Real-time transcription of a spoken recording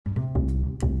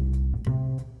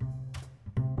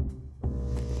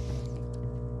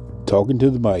Talking to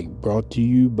the Mic, brought to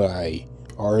you by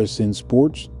RSN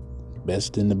Sports,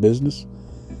 best in the business,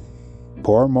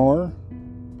 Parmar,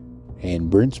 and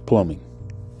Brent's Plumbing.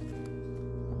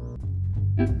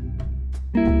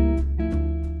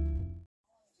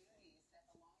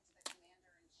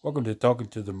 Welcome to Talking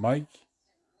to the Mic.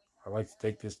 I'd like to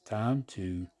take this time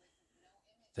to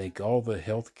thank all the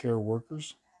healthcare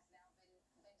workers,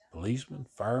 policemen,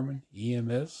 firemen,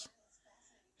 EMS,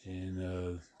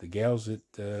 and the gals at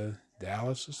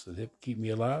dialysis that help keep me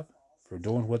alive, for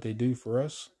doing what they do for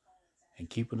us and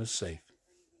keeping us safe.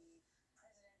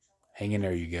 Hang in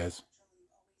there, you guys.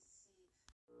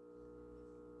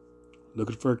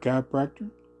 Looking for a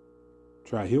chiropractor?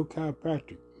 Try Hill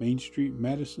Chiropractic, Main Street,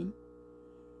 Madison,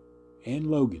 and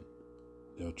Logan.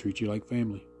 They'll treat you like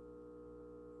family.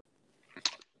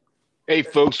 Hey,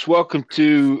 folks, welcome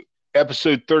to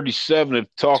episode 37 of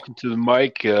Talking to the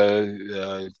Mic.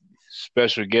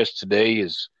 Special guest today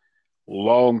is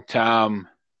longtime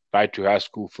Nitro High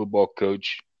School football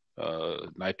coach,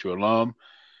 Nitro alum,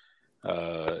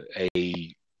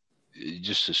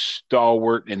 just a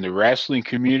stalwart in the wrestling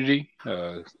community,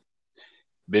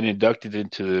 been inducted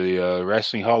into the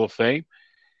Wrestling Hall of Fame.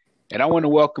 And I want to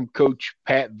welcome Coach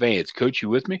Pat Vance. Coach, you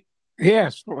with me?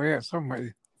 Yes, I'm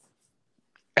with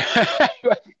you.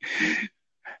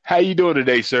 How you doing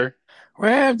today, sir?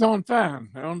 Well, I'm doing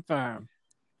fine.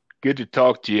 Good to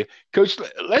talk to you. Coach,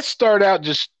 let's start out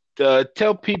just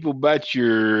tell people about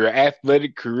your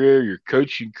athletic career, your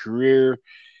coaching career,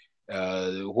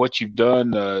 what you've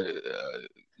done, the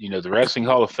Wrestling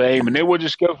Hall of Fame, and then we'll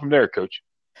just go from there, Coach.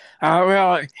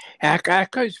 Well, I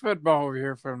coached football over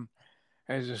here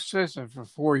as assistant for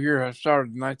 4 years. I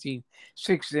started in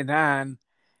 1969,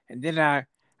 and then I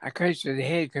coached as the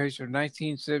head coach from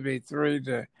 1973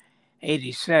 to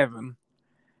 87.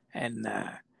 And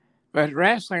but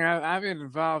wrestling, I've been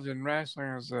involved in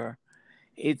wrestling as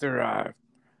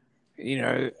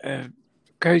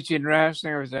coaching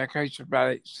wrestling. I coached for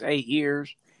about 8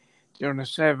 years during the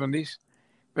 70s.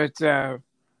 But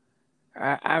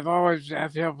I've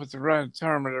helped with the run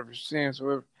tournament ever since.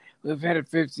 We've had it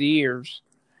 50 years,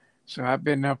 so I've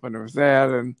been helping with that,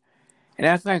 and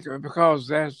I think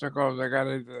because I got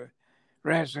into the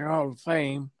Wrestling Hall of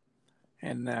Fame,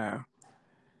 and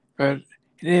but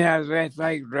then I was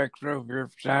athletic director over here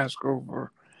for high school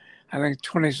for I think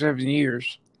 27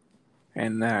 years,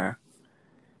 and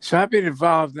so I've been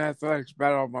involved in athletics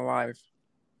about all my life.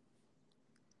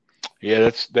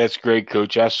 Yeah, that's great,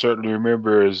 Coach. I certainly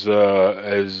remember as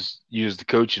you as the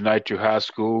coach in Nitro High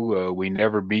School. We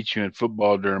never beat you in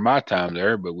football during my time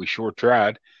there, but we sure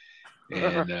tried.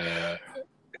 And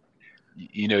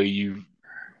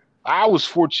I was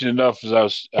fortunate enough, as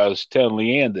I was telling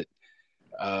Leanne, that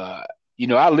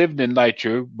I lived in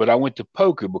Nitro, but I went to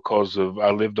Poca because I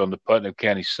lived on the Putnam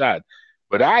County side.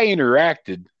 But I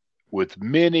interacted with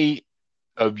many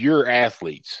of your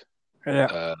athletes.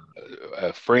 Yeah.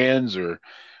 Friends or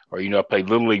I played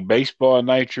Little League Baseball in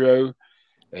Nitro,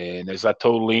 and as I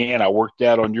told Leanne, I worked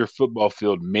out on your football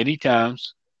field many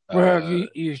times. Well,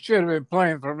 you should have been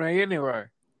playing for me anyway.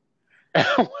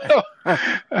 Well,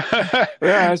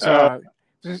 that's all right.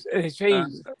 They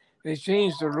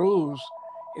changed the rules.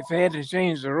 If they had to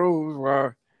change the rules,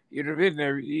 well, you'd have been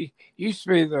there. Used to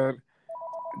be the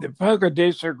Poca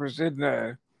district was in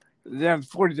down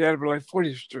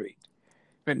 40th Street.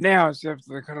 But now it's up at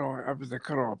the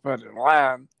cutoff button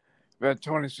line, about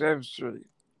 27th Street.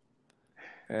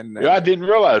 And I didn't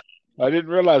realize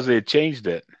they had changed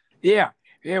that. Yeah.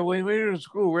 When we were in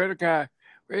school, we had guys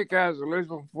that lived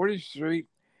on 40th Street,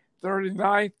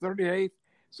 39th, 38th,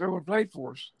 so we played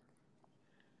for us.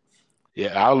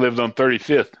 Yeah, I lived on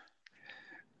 35th.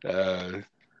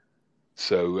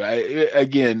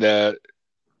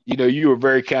 You were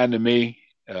very kind to me.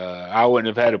 I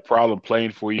wouldn't have had a problem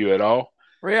playing for you at all.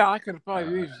 Well, I could have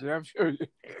probably used it, I'm sure.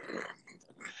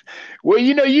 Well,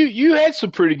 you had some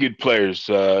pretty good players.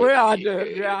 I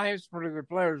did. Yeah, I had some pretty good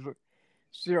players, but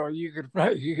still, you could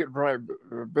probably a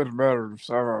bit better than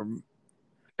some of them.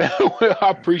 Well,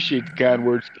 I appreciate the kind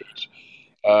words, Coach.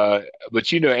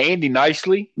 But Andy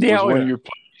Nicely was one of your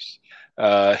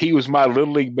players. He was my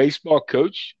Little League Baseball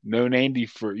coach. Known Andy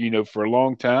for a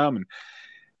long time,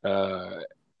 and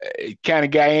kind of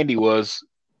guy Andy was.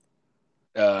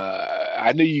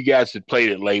 I knew you guys had played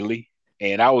it lately,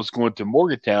 and I was going to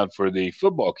Morgantown for the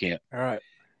football camp. All right.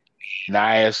 And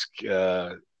I asked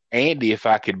Andy if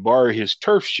I could borrow his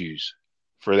turf shoes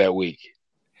for that week.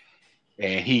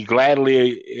 And he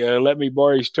gladly let me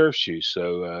borrow his turf shoes.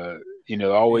 So,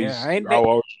 always.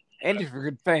 Yeah, Andy's a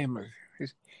good family.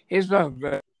 He's not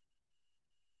bad.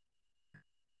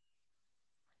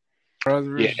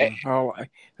 brothers Yeah, and all. A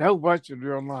whole bunch of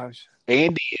real nice.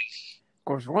 Andy. Of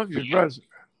course, one of his brothers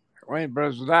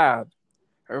died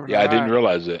over the Yeah, I didn't hike.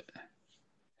 realize that.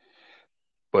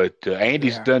 But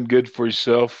Andy's Yeah. done good for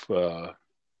himself.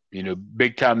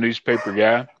 Big time newspaper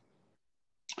guy.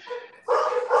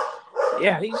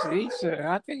 Yeah, he's.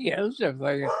 I think he owns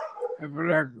everything.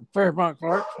 Fairmont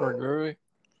Clarksburg, really,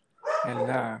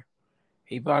 and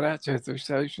he bought out 2 or 3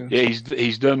 stations. Yeah,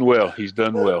 he's done well. He's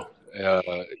done well.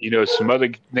 Some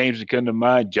other names that come to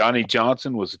mind. Johnny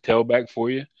Johnson was a tailback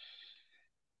for you.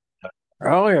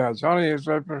 Oh yeah, Johnny is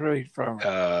referee from.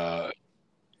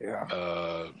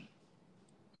 Yeah.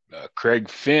 Craig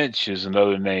Finch is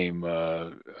another name.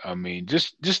 I mean,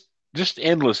 just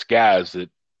endless guys that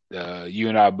you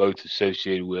and I both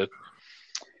associated with.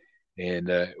 And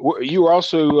you were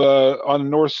also on the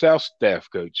North-South staff,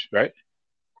 Coach, right?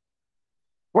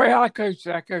 Well, I coached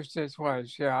this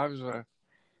twice. Yeah, I was a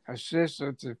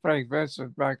assistant to Frank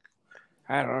Vincent back.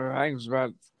 I don't know. I think it was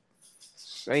about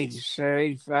 87,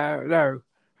 85. No,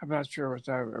 I'm not sure what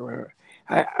time.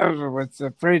 I was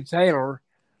with Fred Taylor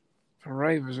from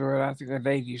Ravenswood. I think in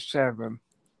 '87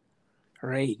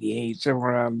 or '88,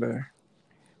 somewhere around there.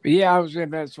 But yeah, I was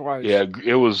in that twice. Yeah,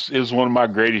 it was one of my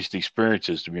greatest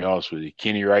experiences, to be honest with you.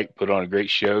 Kenny Wright put on a great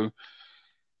show.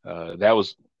 That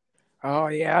was. Oh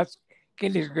yeah,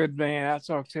 Kenny's a good man. I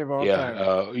talk to him all the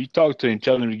time. You talk to him,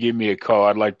 tell him to give me a call.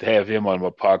 I'd like to have him on my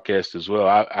podcast as well.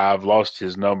 I've lost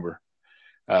his number.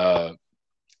 Oh,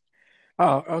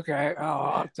 okay. Oh,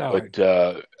 I'll tell him.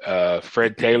 But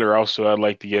Fred Taylor also I'd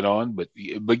like to get on. But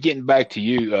getting back to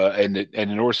you and the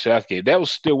North-South game, that was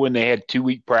still when they had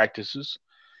 2-week practices.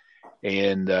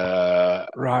 And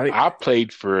right. I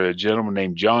played for a gentleman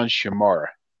named John Shamara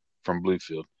from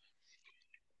Bluefield.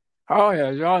 Oh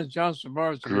yeah, John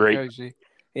Shamara's a great coach. They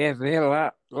had a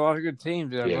lot of good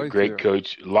teams there. Yeah, great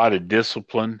coach. A lot of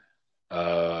discipline.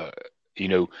 The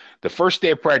first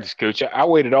day of practice, Coach, I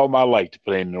waited all my life to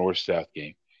play in the North-South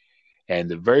game. And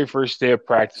the very first day of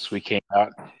practice, we came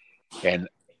out and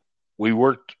we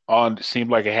worked on, it seemed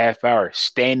like a half hour,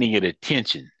 standing at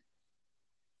attention.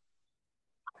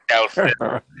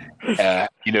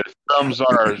 Thumbs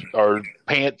on our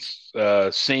pants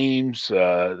seams,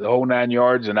 the whole 9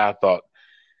 yards. And I thought,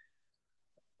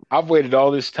 I've waited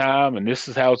all this time, and this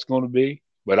is how it's going to be.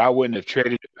 But I wouldn't have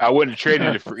traded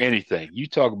it for anything. You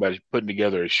talk about putting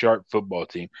together a sharp football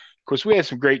team. Of course, we had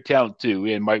some great talent too.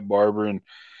 We had Mike Barber and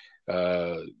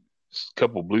a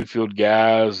couple Bluefield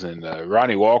guys, and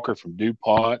Ronnie Walker from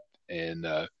DuPont, and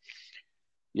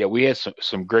we had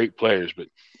some great players. But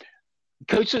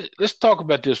Coach, let's talk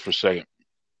about this for a second.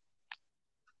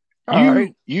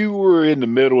 You were in the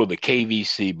middle of the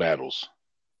KVC battles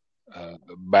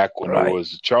back when there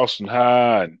was Charleston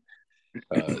High and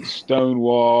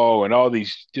Stonewall and all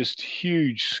these just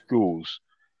huge schools.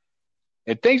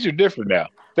 And things are different now.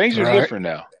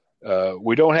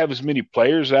 We don't have as many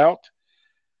players out.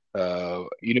 Well,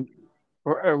 I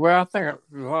think a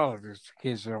lot of these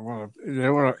kids they want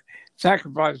to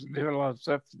sacrifice and do a lot of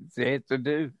stuff that they have to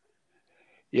do.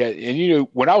 Yeah, and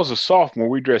when I was a sophomore,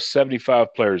 we dressed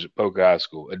 75 players at Polk High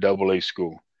School, a AA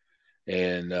school,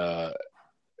 and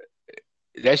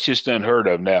that's just unheard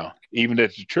of now, even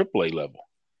at the AAA level.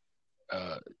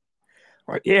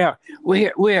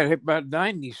 We had about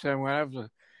 90 some when I was the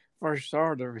first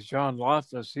starter with John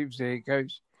Loftus. He was the head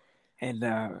coach, and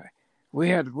we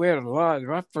had a lot.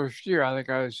 My first year, I think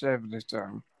I was 70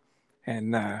 some,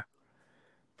 and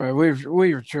but we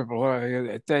were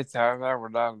AAA at that time. Now we're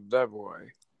down to AA.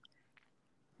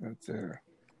 But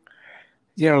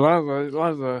a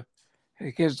lot of the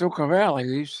kids don't come out like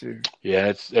they used to.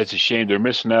 Yeah, that's a shame. They're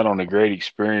missing out on a great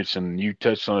experience. And you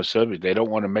touched on the subject; they don't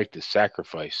want to make the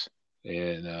sacrifice.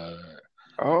 And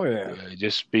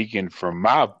just speaking from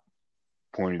my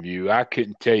point of view, I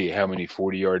couldn't tell you how many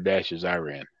 40-yard dashes I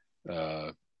ran.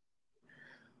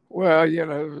 Well,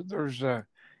 there's a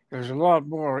lot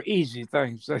more easy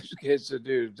things those kids to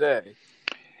do today.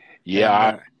 Yeah.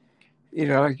 And,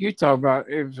 like you talk about,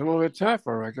 it was a little bit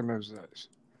tougher, I reckon, those days.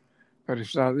 But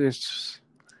it's not as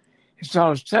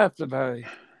tough today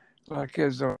like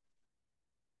kids are.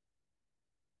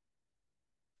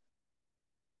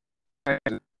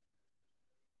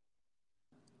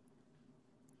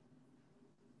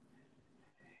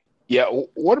 Yeah,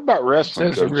 what about wrestling,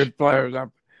 There's some good players.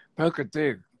 I'm poking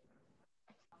too.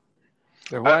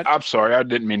 I'm sorry, I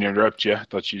didn't mean to interrupt you. I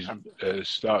thought you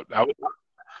stopped. I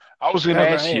was going to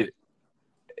ask you.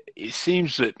 It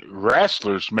seems that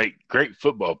wrestlers make great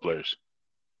football players.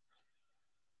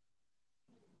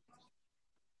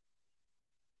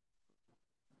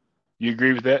 You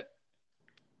agree with that?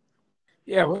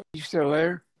 Yeah, well, you still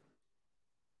there?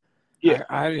 Yeah,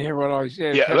 I didn't hear what all you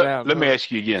said. yeah. Cut out. Let me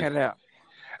ask you again. Cut out.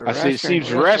 I say it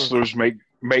seems wrestlers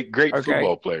make great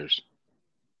football players.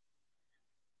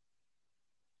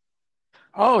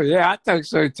 Oh yeah, I think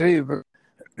so too. But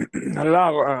a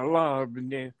lot of them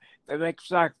do. They make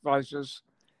sacrifices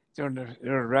during the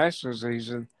wrestling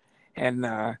season,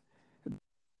 and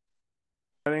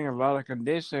getting a lot of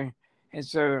conditioning, and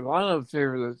so a lot of them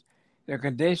figure that the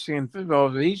conditioning in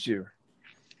football is easier,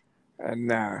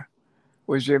 and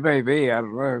which it may be, I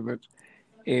don't know, but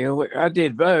I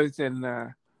did both, and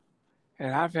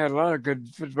I've had a lot of good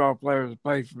football players that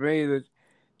played for me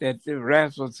that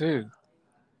wrestle too.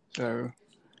 So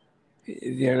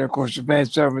of course, the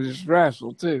bad some of just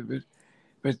wrestle too,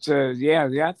 but yeah,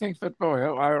 I think football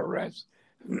helps. I wrestle.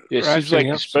 It seems like,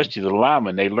 especially the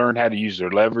linemen, they learn how to use their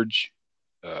leverage,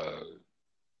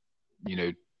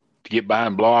 to get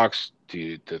behind blocks,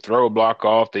 to throw a block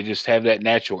off. They just have that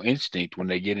natural instinct when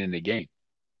they get in the game.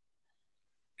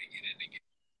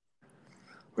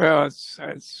 Well,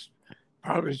 it's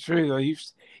probably true though.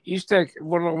 You take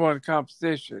one-on-one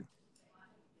competition.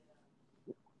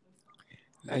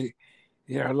 A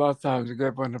lot of times they go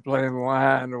up on the playing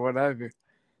line or whatever,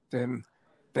 then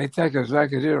they take us like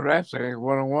they do wrestling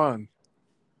one-on-one.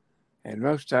 And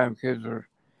most time kids are,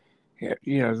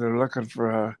 they're looking for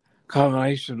a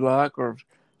combination block or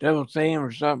double team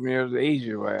or something, the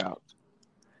easier way out.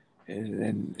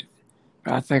 And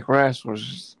I think wrestling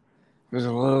was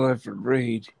a little different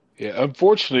breed. Yeah,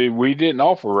 unfortunately, we didn't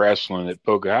offer wrestling at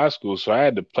Poca High School, so I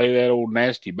had to play that old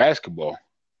nasty basketball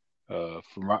for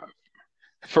my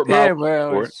sport.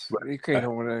 You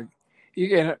can't you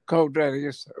get cold that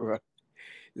yourself.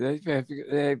 They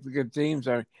have good teams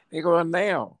there. They go on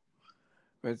now.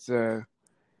 But the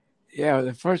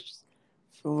first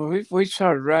we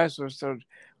started wrestling.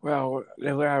 When I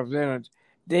was in it,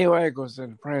 Dale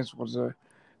Eggleston, the principal of the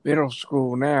middle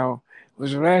school now,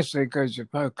 was a wrestling coach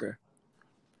at Poca,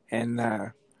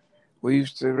 and we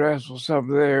used to wrestle some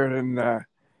there. And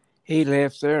he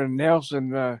left there, and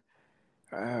Nelson.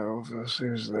 What's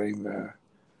his name?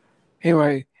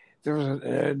 Anyway, there was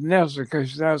a Nelson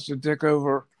coach. Nelson took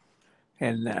over,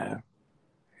 and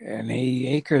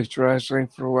he coached wrestling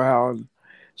for a while. And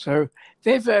so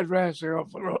they've had wrestling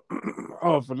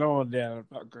off and on down at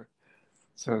Pucker.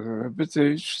 So, but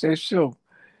they're still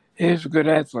good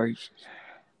athletes.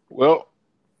 Well,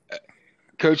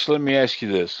 Coach, let me ask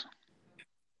you this.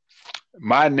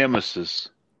 My nemesis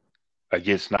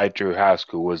against Nitro High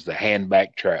School was the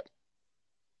handback trap.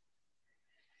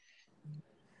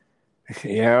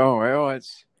 Yeah, well,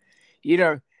 it's,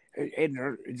 and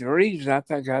the reason I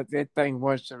think that thing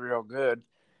wasn't real good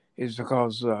is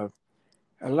because a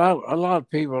lot of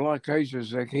people, a lot of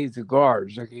coaches, they keep the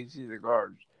guards.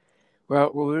 Well,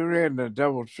 when we ran the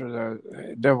double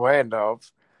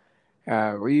handoff,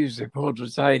 we usually pulled the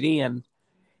tight end,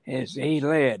 and he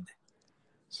led.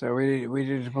 So we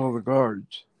didn't pull the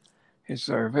guards. And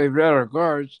so if they ran our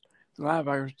guards, the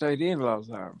linebacker stayed in a lot of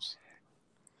times.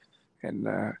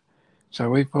 And so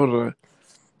we pulled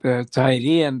the tight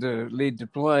end to lead the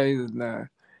play, and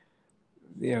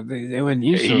they wouldn't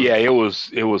use it. Yeah, it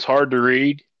was hard to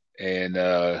read, and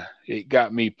it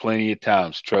got me plenty of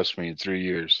times. Trust me, in 3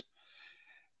 years.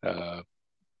 Yeah,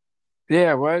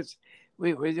 well,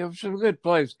 we there were some good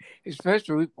plays,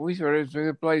 especially we started some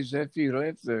good plays after you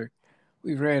left there.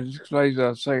 We ran plays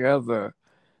outside of the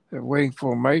wing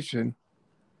formation,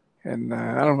 and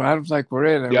I don't think we're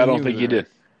in it. Yeah, I don't think you did.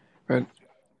 But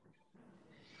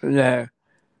the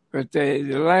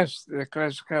last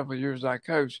couple of years I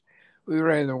coached, we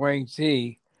ran the wing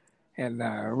T, and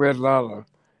we had a lot of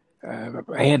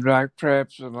headlock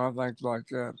traps and all things like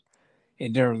that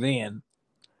in there then.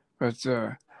 But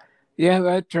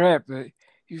that trap that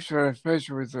you started,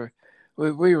 especially with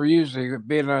we were usually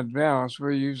being unbalanced. We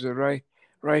were usually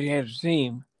right-handed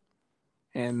team,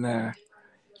 and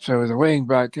so the wing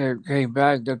back came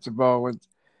back, got the ball, went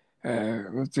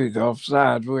through the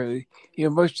offside.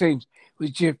 Most teams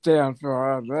we chipped down for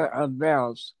our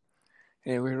unbalanced,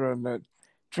 and we run that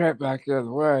trap back the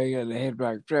other way, and the head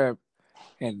back trap,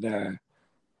 and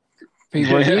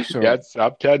people are used to it.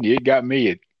 I'm telling you, it got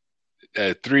me.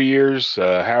 3 years,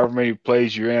 however many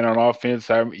plays you ran on offense,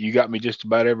 you got me just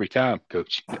about every time,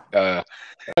 Coach.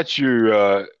 That's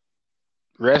your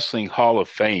wrestling Hall of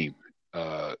Fame.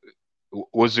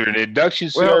 Was there an induction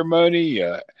ceremony?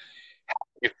 How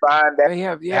did you find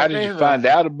out? How did you find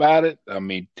out about it? I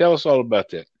mean, tell us all about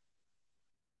that.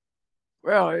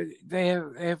 Well, they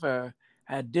have a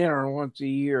dinner once a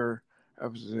year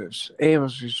of this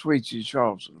Amity Suites in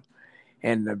Charleston,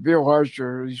 and Bill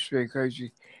Archer used to be a coach.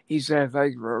 He's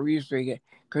athletic. We used to be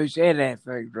coach and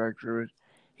athletic director.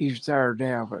 He's retired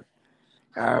now, but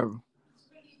Um,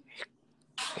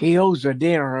 he holds a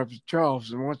dinner up at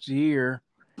Charleston once a year,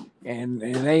 and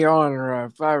they honor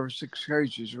 5 or 6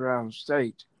 coaches around the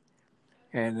state,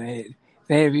 and they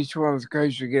have each one of the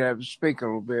coaches get up and speak a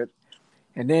little bit,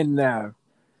 and then out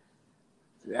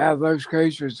of those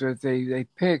coaches that they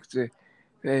picked,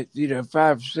 that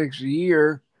 5 or 6 a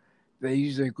year, they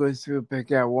usually go through and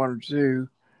pick out 1 or 2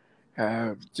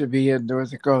 to be in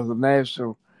what they call the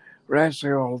National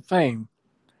Wrestling Hall of Fame,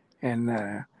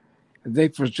 and they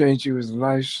present you with a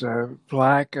nice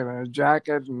plaque and a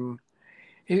jacket, and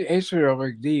it's a real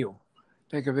big deal.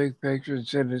 Take a big picture and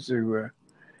send it to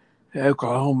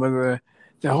Oklahoma.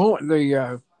 The home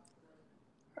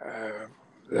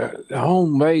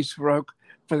base for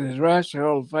the Wrestling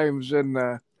Hall of Fame is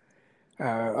in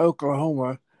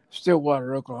Oklahoma,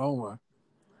 Stillwater, Oklahoma.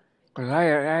 Because I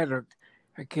had a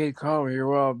kid call me a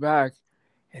while back,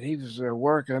 and he was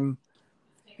working,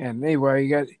 and anyway, he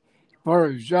got part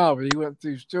of his job, and he went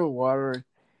through Stillwater, and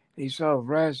he saw the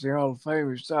Wrestling Hall of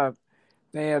Fame. He stopped.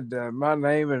 They had my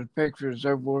name and a picture and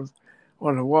so forth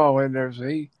on the wall in there. So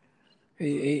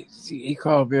he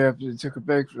called me up and took a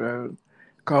picture of it,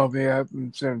 called me up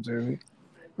and sent it to me.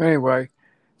 But anyway,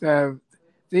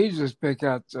 these just pick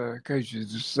out coaches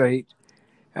of the state.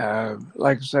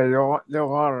 Like I say,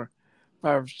 they'll honor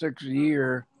 5 or 6 a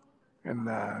year, and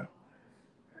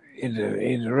in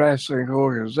the wrestling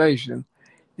organization,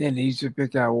 then he should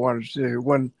pick out 1 or 2.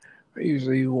 One,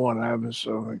 usually 1 of them.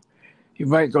 So you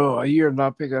might go a year and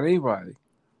not pick out anybody,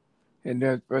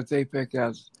 but they pick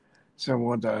out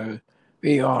someone to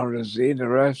be honored as in the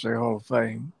Wrestling Hall of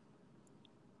Fame.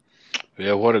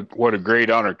 Yeah, what a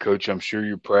great honor, Coach. I'm sure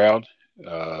you're proud.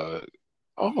 Yeah,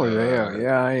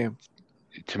 I am.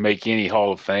 To make any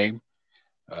Hall of Fame.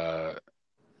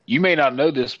 You may not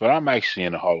know this, but I'm actually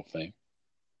in the Hall of Fame.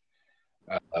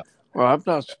 Well, I'm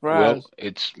not surprised. Well,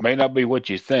 it may not be what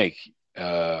you think.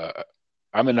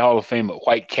 I'm in the Hall of Fame at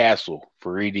White Castle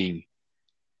for eating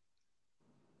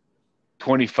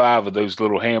 25 of those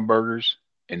little hamburgers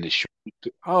in the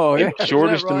shortest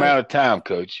right? amount of time,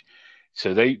 Coach.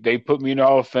 So they put me in the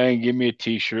Hall of Fame, give me a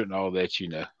T-shirt and all that,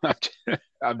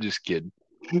 I'm just kidding.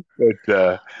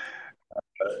 But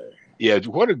yeah,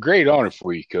 what a great honor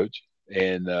for you, Coach.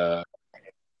 And well,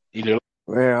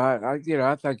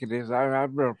 I think it is.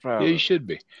 I'm real proud. Yeah, you should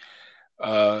be.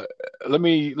 Let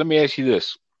me ask you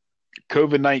this: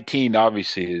 COVID-19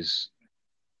 obviously is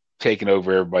taking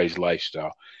over everybody's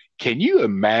lifestyle. Can you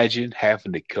imagine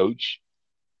having to coach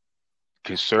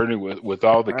concerning with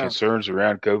all the concerns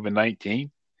around COVID-19?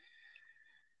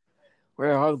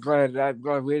 Well, I'm glad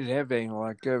we didn't have anything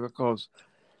like that because,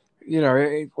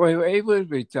 it would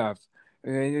be tough.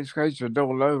 And these coaches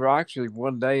don't know actually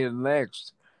one day and the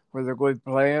next whether they're going to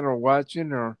be playing or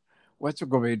watching or what they're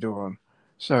going to be doing.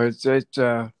 So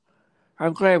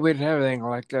I'm glad we didn't have anything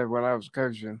like that when I was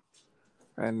coaching,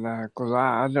 and because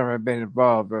I never had been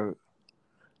involved with it.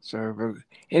 So, but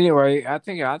anyway, I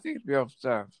think it'd be awful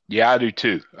tough. Yeah, I do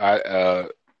too.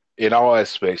 In all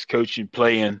aspects, coaching,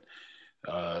 playing,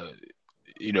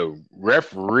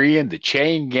 refereeing, the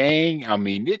chain gang. I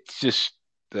mean, it's just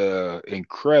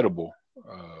incredible.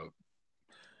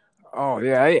 Oh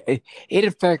yeah, it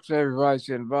affects everybody that's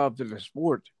involved in the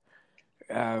sport,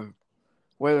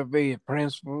 whether it be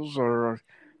principals or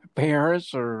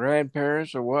parents or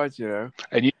grandparents or what. And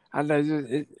I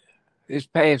know this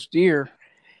past year,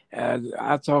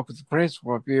 I talked with the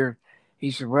principal up here.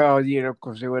 He said, "Well,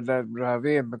 because they wouldn't let them drive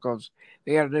in because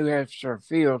they got a new Hampshire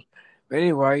field." But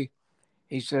anyway,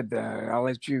 he said, "I'll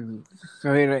let you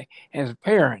go in as a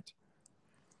parent,"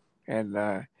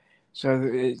 and. So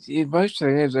most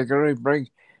things they can only bring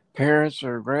parents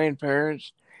or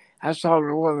grandparents. I saw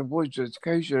one of the boys that's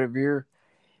coaching up here,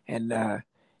 and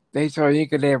they thought he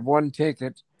could have 1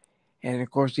 ticket, and of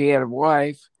course he had a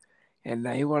wife, and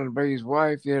he wanted to bring his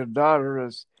wife. He had a daughter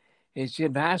that's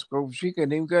in high school. She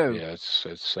couldn't even go. Yeah, it's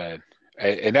sad,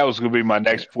 and that was going to be my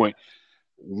next point.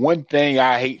 One thing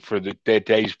I hate for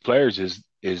today's players is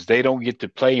they don't get to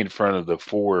play in front of the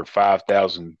 4,000 or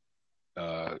 5,000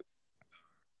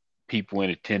 people in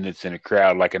attendance in a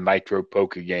crowd like a Nitro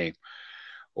poker game,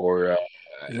 or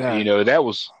that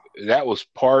was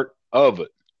part of it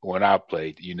when I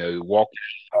played. Walking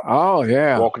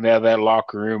out of that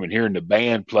locker room and hearing the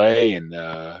band play and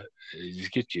it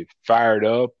just gets you fired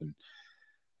up. And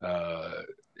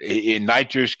in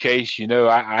Nitro's case,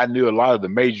 I knew a lot of the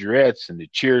majorettes and the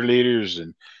cheerleaders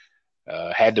and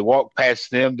had to walk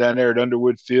past them down there at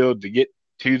Underwood Field to get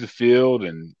to the field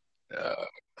and.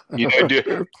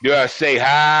 Do I say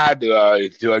hi? Do I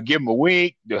give them a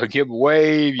wink? Do I give them a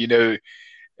wave?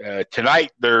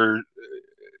 Tonight they're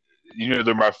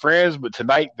my friends, but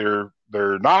tonight they're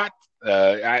they're not.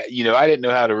 I didn't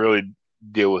know how to really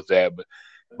deal with that,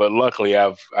 but luckily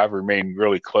I've remained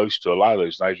really close to a lot of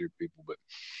those nicer people. But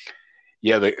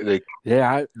yeah, the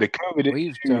COVID we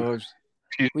used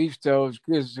to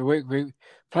because we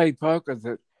played poker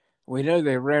that we know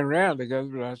they ran around together.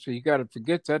 But I said, you got to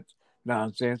forget that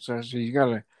nonsense. I said, you got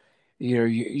to,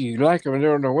 you like them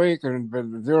during the week and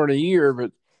during the year,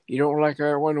 but you don't like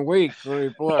that one week when they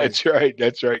play. That's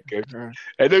right, Coach.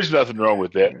 And there's nothing wrong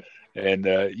with that. And,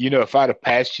 if I'd have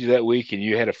passed you that week and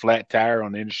you had a flat tire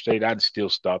on the interstate, I'd still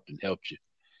stopped and helped you.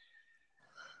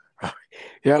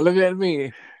 Yeah, let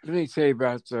me tell you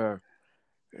about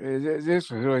this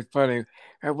was really funny.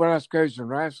 When I was coaching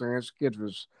wrestling, this kid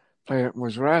was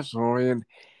wrestling,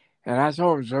 and I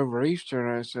told him it was over Easter,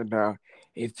 and I said,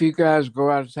 if you guys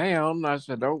go out of town, I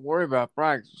said, don't worry about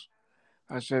practice.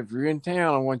 I said, if you're in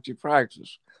town, I want you to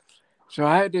practice. So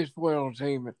I had this boy on the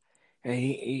team, and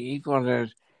he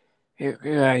wanted he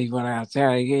went out of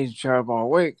town. He didn't show up all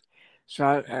week. So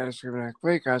I asked him next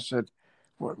week, I said,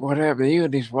 what happened to you?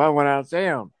 And he said, well, I went out of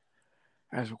town.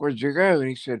 I said, where'd you go? And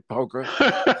he said, poker.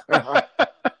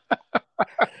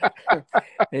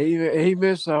 he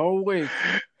missed the whole week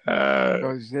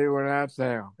because they went out of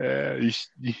town.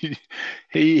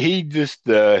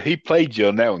 He played you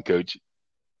on that one, Coach.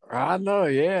 I know,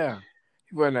 yeah.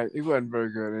 He wasn't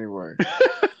very good anyway.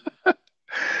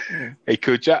 Hey,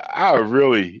 Coach, I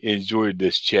really enjoyed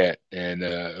this chat, and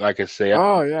like I say,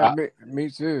 me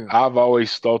too. I've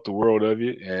always thought the world of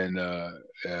you, and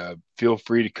feel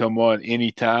free to come on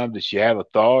anytime that you have a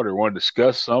thought or want to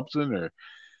discuss something,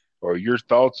 or your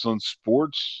thoughts on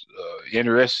sports.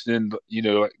 Interested in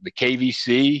the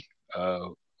KVC,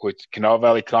 which Kanawha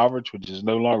Valley Conference, which is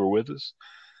no longer with us,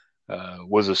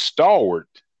 was a stalwart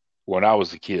when I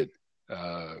was a kid.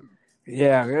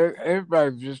 Yeah,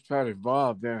 everybody just got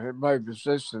involved there. Everybody was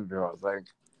listening to it, I think.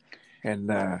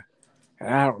 And I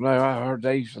don't know, I heard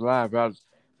they used to lie about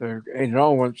their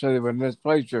enrollment so they wouldn't let's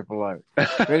play AAA.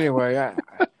 But anyway, I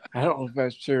don't know if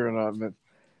that's true or not, but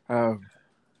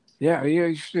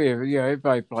you see,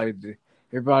 everybody played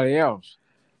everybody else.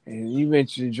 And you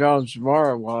mentioned John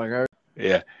Shamar a while ago.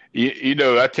 Yeah,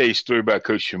 I tell you a story about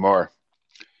Coach Shamar.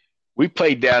 We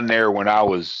played down there when I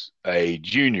was a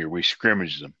junior. We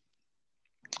scrimmaged them.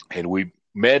 And we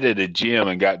met at a gym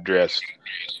and got dressed.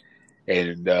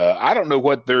 And I don't know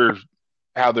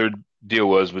how their deal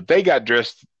was, but they got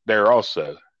dressed there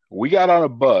also. We got on a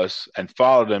bus and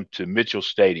followed them to Mitchell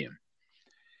Stadium.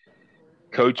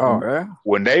 Coach,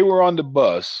 when they were on the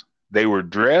bus, they were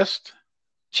dressed,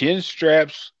 chin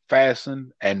straps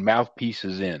fastened, and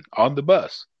mouthpieces in on the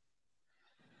bus.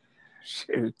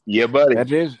 Shit. Yeah, buddy.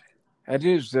 That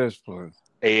is discipline.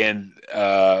 And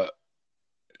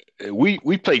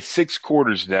we played 6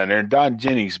 quarters down there, and Don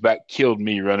Jennings about killed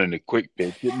me running a quick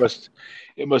pitch. It must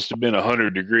have been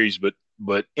 100 degrees,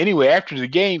 but anyway, after the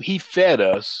game, he fed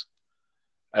us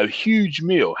a huge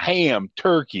meal, ham,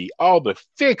 turkey, all the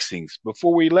fixings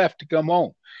before we left to come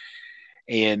home.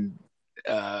 And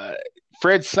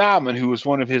Fred Simon, who was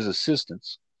one of his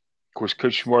assistants, of course,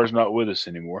 Coach Shamar is not with us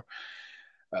anymore.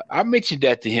 I mentioned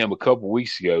that to him a couple of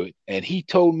weeks ago, and he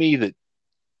told me that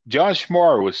John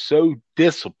Shamar was so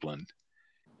disciplined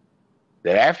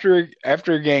that after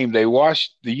a game, they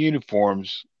washed the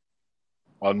uniforms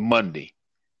on Monday,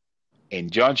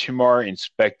 and John Shamar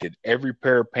inspected every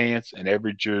pair of pants and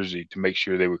every jersey to make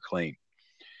sure they were clean.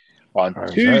 On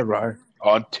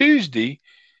Tuesday,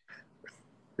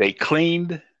 they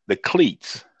cleaned the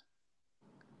cleats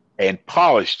and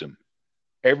polished them,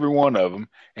 every one of them,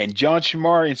 and John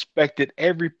Shamar inspected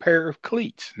every pair of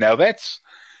cleats. Now that's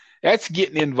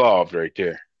getting involved right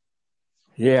there.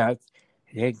 Yeah,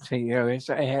 it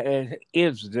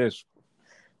is this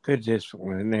good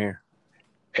discipline in there,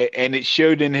 and it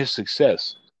showed in his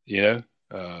success.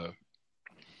 Of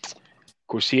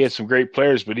course, he had some great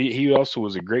players, but he also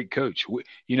was a great coach.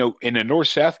 In the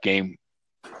North-South game,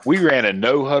 we ran a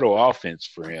no-huddle offense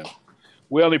for him.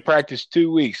 We only practiced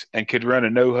 2 weeks and could run a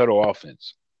no-huddle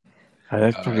offense.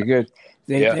 That's pretty good.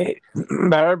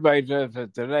 Everybody does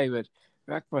it today, but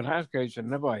back when I was coaching,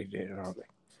 nobody did it, hardly.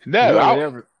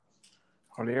 No,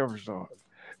 hardly ever saw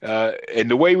it. And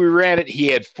the way we ran it, he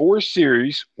had 4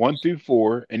 series, 1 through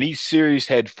 4, and each series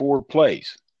had 4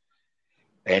 plays.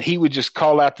 And he would just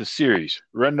call out the series,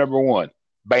 run number 1,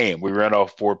 bam, we run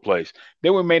off 4 plays.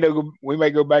 Then we may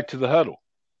go back to the huddle,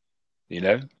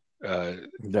 Yeah.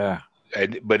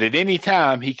 But at any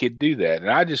time, he could do that. And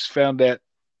I just found that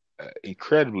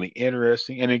incredibly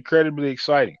interesting and incredibly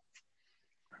exciting.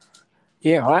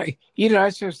 Yeah,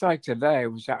 it's just like today,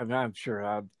 which I'm sure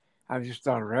I'm just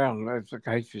not around if the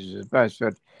coaches is best,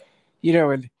 but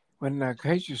when when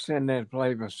coaches send that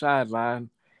play from the sideline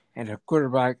and the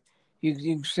quarterback, you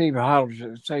can see the hollers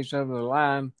say something to the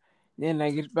line, then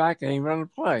they get back and he run the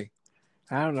play.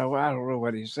 I don't know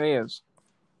what he says,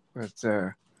 but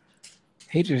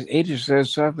he just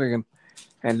says something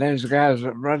and those guys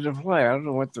run the play. I don't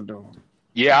know what they're doing.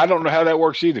 Yeah, I don't know how that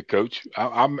works either, Coach.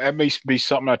 That may be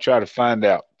something I try to find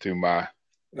out through my.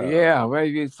 Yeah,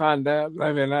 maybe you find out.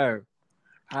 Let me know.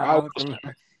 I'd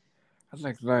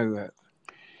like to know that.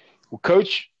 Well,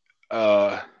 Coach,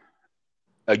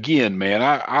 again, man,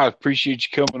 I appreciate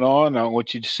you coming on. I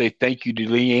want you to say thank you to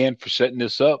Leanne for setting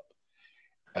this up.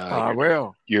 I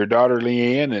will. Your daughter,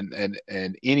 Leanne,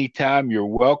 and anytime you're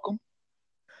welcome.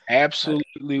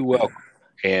 Absolutely welcome.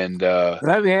 And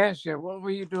let me ask you, what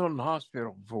were you doing in the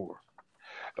hospital for?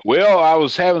 Well, I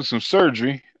was having some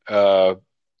surgery. I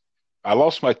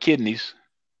lost my kidneys,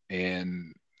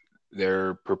 and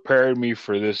they're preparing me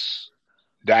for this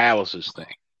dialysis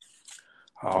thing.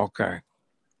 Okay.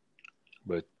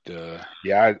 But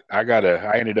yeah,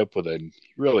 I ended up with a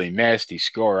really nasty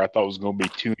scar. I thought it was going to be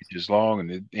 2 inches long,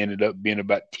 and it ended up being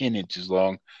about 10 inches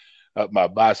long up my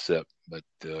bicep. But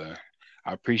I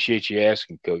appreciate you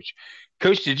asking, Coach.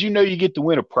 Coach, did you know you get to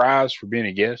win a prize for being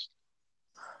a guest?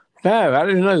 No, I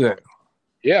didn't know that.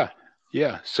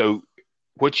 Yeah. So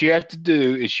what you have to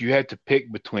do is you have to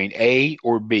pick between A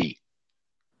or B.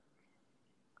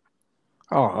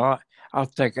 Oh, I'll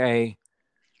take A.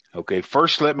 Okay,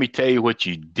 first let me tell you what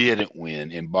you didn't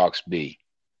win in box B.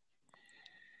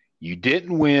 You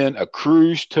didn't win a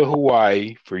cruise to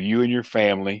Hawaii for you and your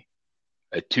family,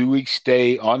 a 2-week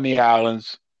stay on the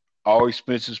islands, all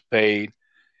expenses paid,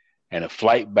 and a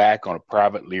flight back on a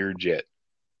private Lear jet.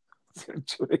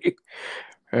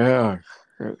 Yeah.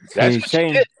 That's what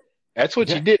you did. That's what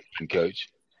you did, Coach.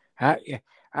 I'd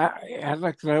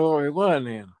like to know what we won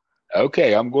then.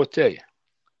 Okay, I'm going to tell you.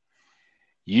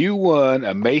 You won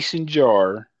a mason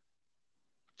jar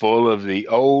full of the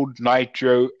old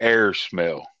nitro air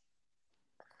smell.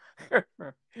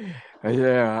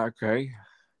 Yeah, okay.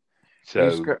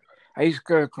 So I used to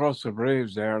go across the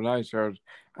bridge there, and I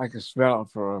could smell it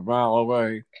from a mile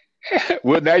away.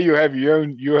 Well, now you have your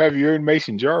own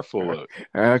mason jar full of it.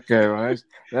 Okay, well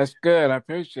that's good. I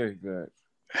appreciate that.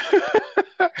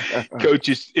 Coach,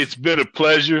 it's been a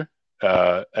pleasure.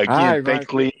 Again, thank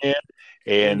Leanne.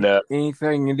 And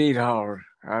anything you need, holler.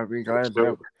 I'll be glad to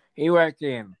help you.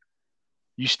 In.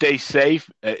 You stay safe.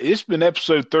 It's been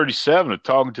episode 37 of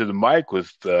Talking to the Mic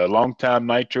with longtime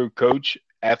Nitro coach,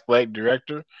 athletic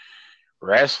director,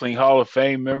 Wrestling Hall of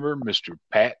Fame member, Mr.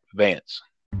 Pat Vance.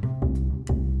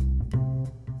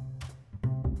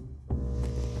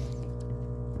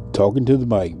 Talking to the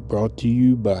Mic, brought to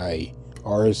you by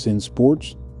RSN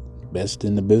Sports, best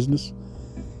in the business,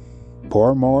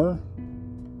 Parmar,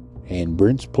 and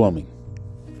Brent's Plumbing.